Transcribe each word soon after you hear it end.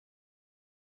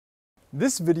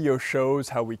This video shows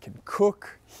how we can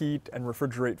cook, heat, and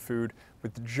refrigerate food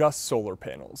with just solar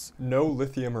panels. No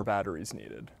lithium or batteries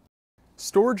needed.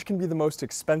 Storage can be the most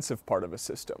expensive part of a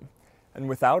system, and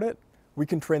without it, we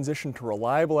can transition to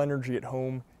reliable energy at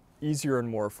home easier and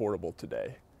more affordable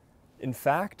today. In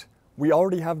fact, we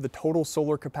already have the total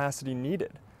solar capacity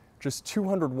needed, just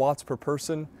 200 watts per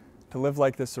person, to live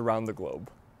like this around the globe.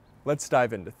 Let's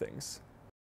dive into things.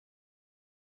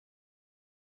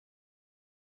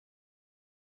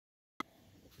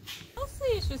 Mostly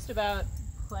it's just about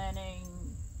planning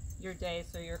your day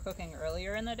so you're cooking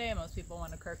earlier in the day. Most people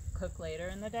want to cook later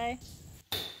in the day.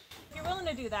 If you're willing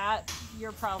to do that,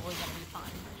 you're probably going to be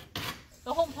fine.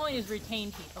 The whole point is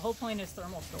retained heat. The whole point is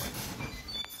thermal storage.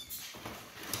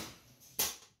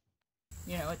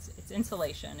 You know, it's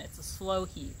insulation. It's a slow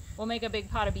heat. We'll make a big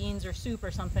pot of beans or soup or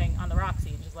something on the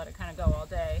Roxy and just let it kind of go all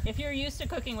day. If you're used to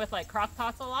cooking with like crock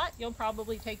pots a lot, you'll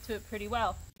probably take to it pretty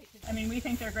well. I mean, we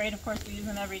think they're great. Of course, we use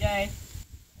them every day.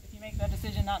 If you make that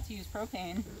decision not to use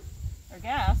propane or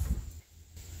gas,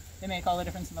 they make all the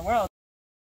difference in the world.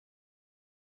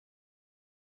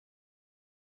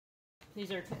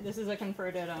 This is a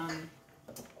converted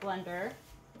blender.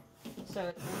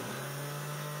 So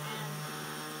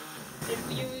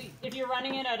if you're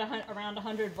running it at around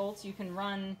 100 volts, you can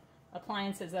run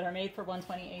appliances that are made for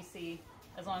 120 AC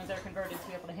as long as they're converted to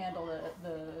be able to handle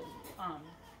the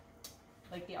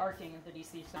arcing of the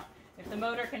DC. So if the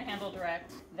motor can handle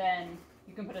direct, then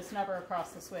you can put a snubber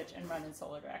across the switch and run in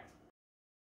solar direct.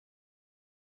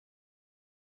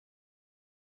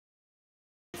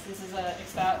 This is a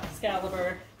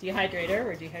Excalibur dehydrator.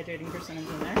 We're dehydrating persimmons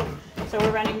in there. So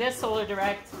we're running this solar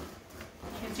direct.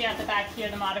 You can see at the back here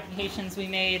the modifications we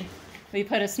made. We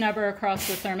put a snubber across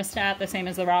the thermostat, the same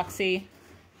as the Roxy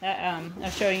that I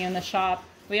was showing you in the shop.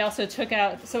 We also took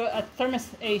out, so a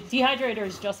dehydrator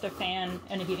is just a fan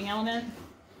and a heating element.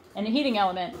 And a heating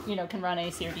element, you know, can run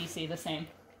AC or DC, the same.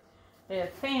 The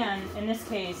fan, in this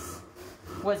case,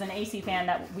 was an AC fan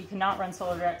that we could not run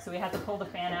solar direct, so we had to pull the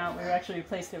fan out. We actually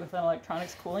replaced it with an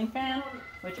electronics cooling fan,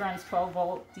 which runs 12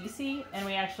 volt DC, and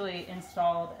we actually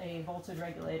installed a voltage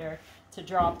regulator to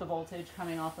drop the voltage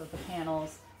coming off of the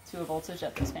panels to a voltage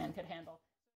that this fan could handle.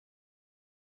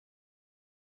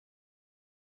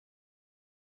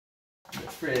 The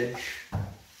fridge.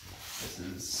 This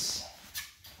is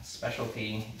a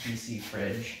specialty DC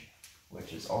fridge,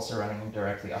 which is also running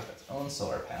directly off its own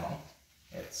solar panel.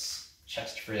 It's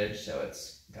chest fridge, so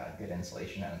it's got good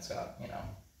insulation and it's got, you know,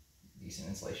 decent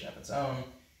insulation of its own.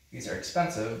 These are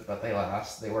expensive, but they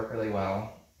last. They work really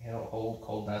well. It'll hold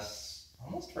coldness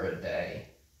almost for a day.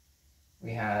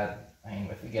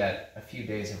 If we get a few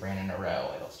days of rain in a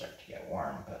row, it'll start to get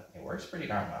warm, but it works pretty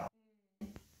darn well.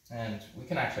 And we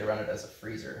can actually run it as a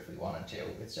freezer if we wanted to.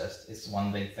 It's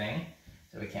one big thing,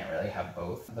 so we can't really have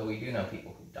both. Though we do know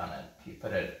people who've done it. If you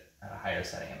put it at a higher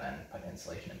setting and then put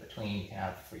insulation in between, you can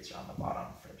have a freezer on the bottom,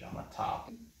 fridge on the top,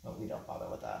 but we don't bother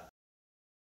with that.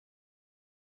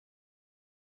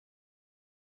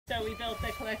 So we built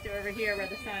the collector over here where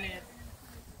the sun is.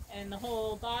 And the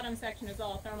whole bottom section is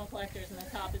all thermal collectors and the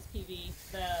top is PV.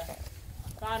 The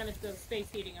bottom is the space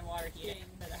heating and water heating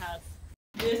for the house.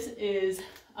 This is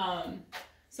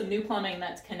some new plumbing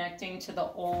that's connecting to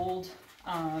the old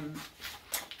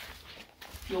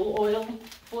fuel oil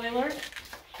boiler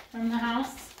from the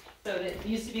house. So it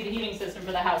used to be the heating system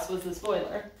for the house was this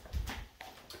boiler.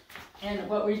 And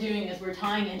what we're doing is we're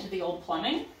tying into the old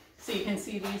plumbing. So you can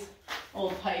see these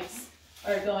old pipes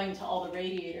are going to all the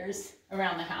radiators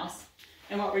around the house.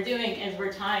 And what we're doing is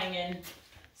we're tying in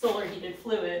solar heated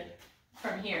fluid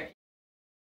from here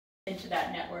into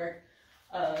that network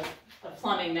of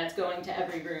plumbing that's going to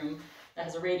every room that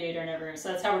has a radiator in every room. So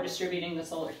that's how we're distributing the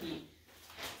solar heat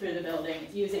through the building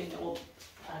using the old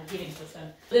heating system.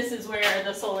 This is where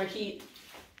the solar heat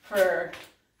for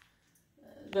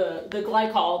the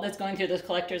glycol that's going through those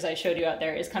collectors I showed you out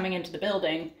there is coming into the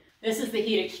building. This is the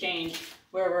heat exchange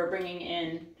where we're bringing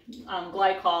in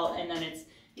glycol, and then it's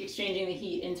exchanging the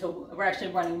heat into, we're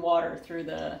actually running water through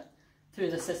the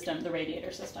system, the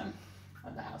radiator system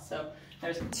of the house. So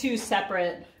there's two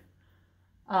separate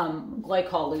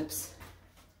glycol loops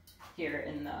here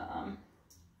in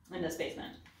this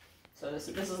basement. So this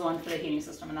is the one for the heating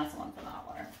system, and that's the one for the hot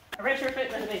water. A retrofit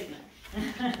for the basement.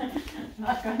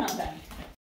 Not going on that.